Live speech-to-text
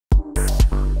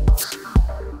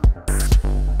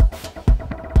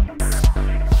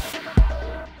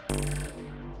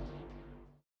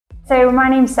So my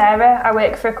name's Sarah, I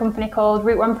work for a company called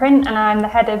Vpress and I'm the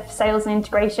head of sales and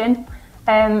integration.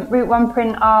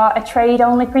 Vpress are a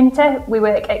trade-only printer. We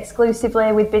work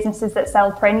exclusively with businesses that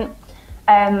sell print,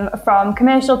 from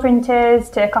commercial printers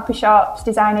to copy shops,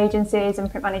 design agencies and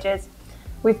print managers.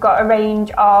 We've got a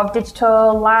range of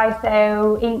digital,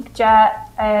 litho,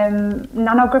 inkjet,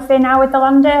 nanography now with the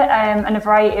lander, and a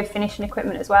variety of finishing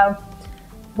equipment as well.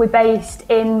 We're based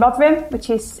in Rotherham, which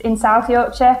is in South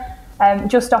Yorkshire,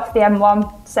 just off the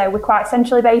M1, so we're quite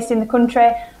centrally based in the country,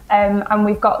 and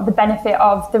we've got the benefit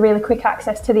of the really quick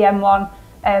access to the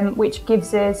M1, which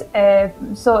gives us a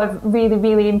sort of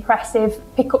really impressive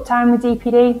pick-up time with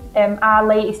DPD. Our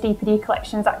latest DPD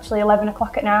collection is actually 11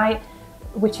 o'clock at night,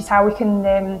 which is how we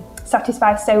can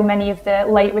satisfy so many of the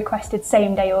late requested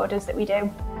same-day orders that we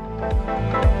do.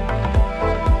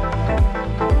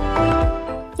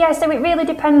 Yeah, so it really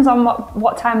depends on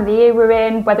what time of the year we're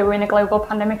in, whether we're in a global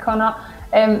pandemic or not.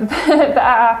 But at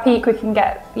our peak, we can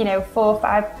get 4,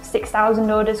 5,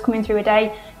 6,000 orders coming through a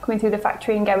day, coming through the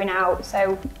factory and going out.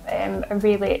 So a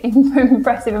really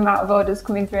impressive amount of orders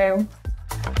coming through.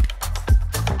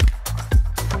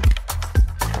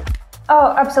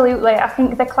 Oh, absolutely. I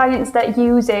think the clients that are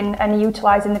using and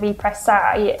utilising the Vpress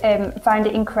site find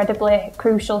it incredibly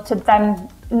crucial to them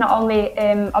not only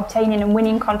obtaining and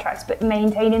winning contracts, but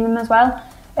maintaining them as well.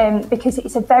 Because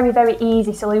it's a very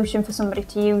easy solution for somebody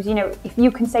to use. If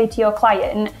you can say to your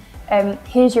client,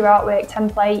 here's your artwork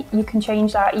template, you can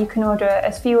change that, you can order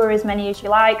as few or as many as you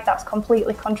like, that's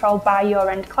completely controlled by your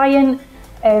end client.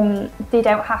 They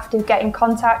don't have to get in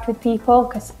contact with people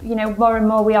because, more and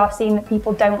more we are seeing that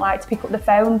people don't like to pick up the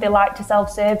phone, they like to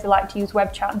self-serve, they like to use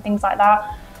web chat and things like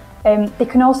that. They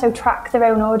can also track their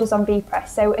own orders on Vpress.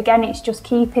 So again, it's just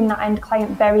keeping that end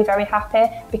client very happy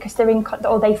because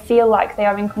they feel like they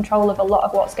are in control of a lot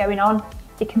of what's going on.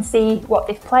 They can see what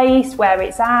they've placed, where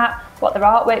it's at, what their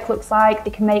artwork looks like.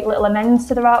 They can make little amends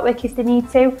to their artwork if they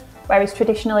need to, whereas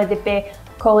traditionally they'd be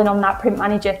calling on that print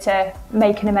manager to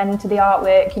make an amend to the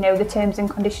artwork. The terms and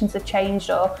conditions have changed,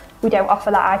 or we don't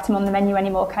offer that item on the menu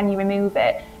anymore, can you remove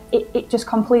it? It just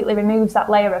completely removes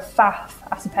that layer of faff,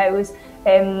 I suppose,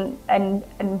 and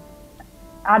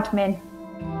admin.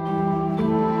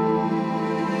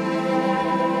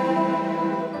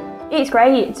 It's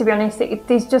great, to be honest.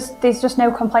 There's just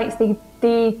no complaints.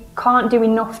 They can't do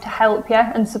enough to help you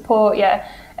and support you.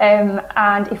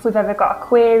 And if we've ever got a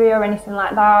query or anything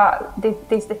like that,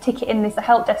 there's the ticketing, there's the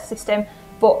help desk system,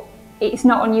 but it's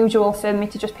not unusual for me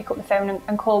to just pick up the phone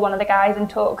and call one of the guys and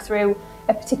talk through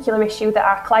a particular issue that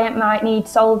our client might need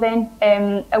solving,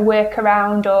 a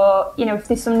workaround, or if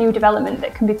there's some new development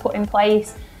that can be put in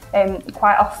place.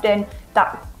 Quite often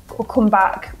that will come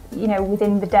back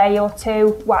within the day or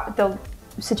two. They'll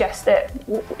suggest that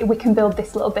we can build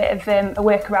this little bit of a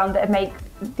workaround that would make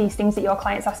these things that your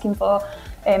client's asking for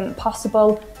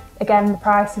possible. Again, the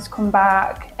prices come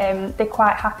back. They're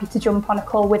quite happy to jump on a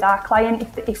call with our client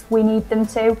if we need them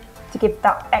to give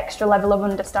that extra level of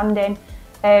understanding.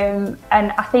 And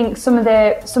I think some of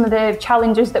the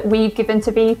challenges that we've given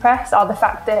to Vpress are the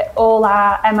fact that all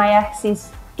our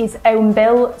MIS is own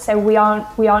built, so we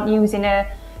aren't using a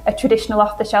traditional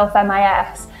off-the-shelf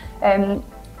MIS.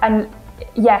 And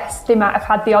yes, they might have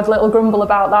had the odd little grumble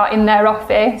about that in their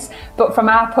office, but from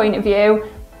our point of view,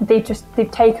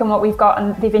 they've taken what we've got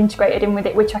and they've integrated in with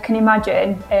it, which I can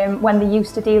imagine when they're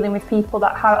used to dealing with people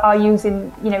that are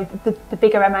using the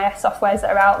bigger MIS softwares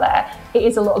that are out there. It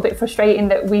is a little bit frustrating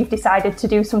that we've decided to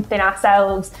do something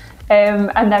ourselves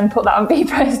and then put that on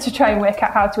Vpress to try and work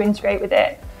out how to integrate with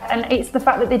it. And it's the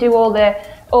fact that they do all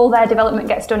their development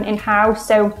gets done in-house,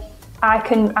 so I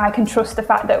can trust the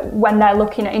fact that when they're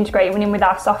looking at integrating in with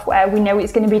our software, we know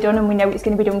it's going to be done and we know it's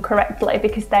going to be done correctly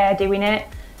because they're doing it.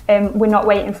 We're not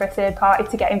waiting for a third party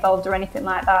to get involved or anything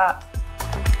like that.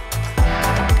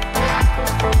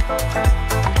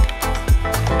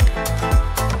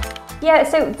 Yeah,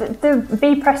 so the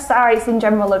Vpress sites in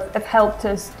general have helped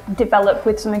us develop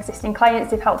with some existing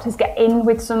clients. They've helped us get in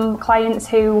with some clients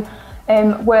who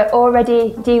were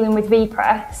already dealing with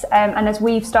Vpress, and as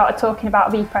we've started talking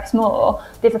about Vpress more,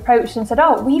 they've approached and said,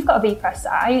 oh, we've got a Vpress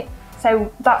site,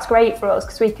 so that's great for us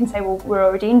because we can say, well, we're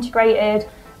already integrated,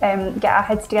 get our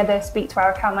heads together, speak to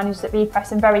our account managers at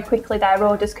Vpress, and very quickly their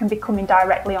orders can be coming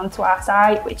directly onto our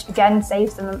site, which again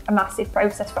saves them a massive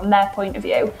process from their point of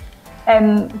view.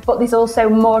 But there's also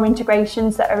more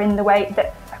integrations that are in the way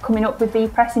that are coming up with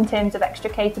Vpress in terms of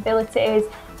extra capabilities.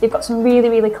 They've got some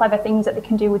really clever things that they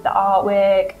can do with the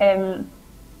artwork, and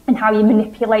how you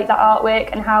manipulate that artwork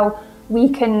and how we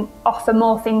can offer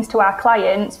more things to our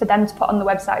clients for them to put on the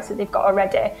websites that they've got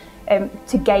already,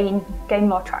 to gain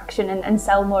more traction and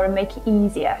sell more and make it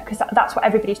easier, because that's what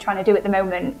everybody's trying to do at the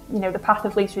moment. You know, the path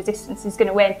of least resistance is going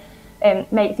to win.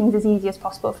 Make things as easy as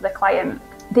possible for the client.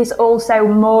 There's also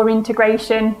more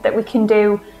integration that we can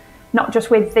do, not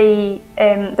just with the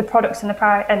products and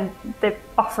the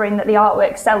offering that the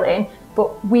artwork's selling,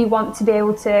 but we want to be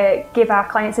able to give our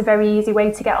clients a very easy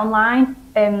way to get online,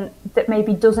 that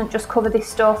maybe doesn't just cover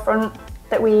this storefront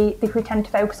that we tend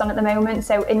to focus on at the moment.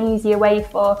 So an easier way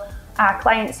for our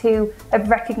clients who have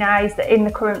recognised that in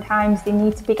the current times they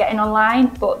need to be getting online,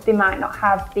 but they might not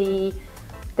have the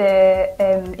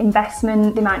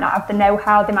investment, they might not have the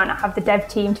know-how, they might not have the dev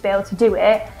team to be able to do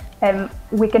it.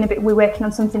 We're working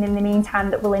on something in the meantime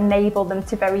that will enable them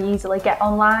to very easily get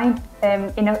online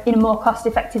in a more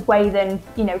cost-effective way than,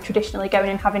 you know, traditionally going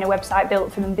and having a website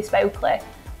built for them bespokely,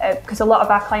 because a lot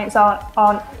of our clients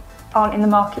aren't in the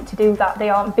market to do that. They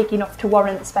aren't big enough to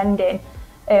warrant spending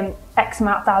X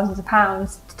amount of thousands of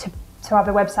pounds to have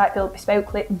a website built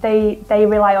bespokely. They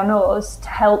rely on us to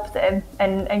help them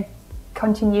and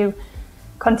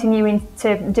continuing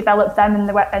to develop them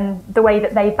and the way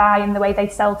that they buy and the way they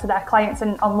sell to their clients,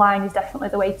 and online is definitely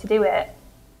the way to do it.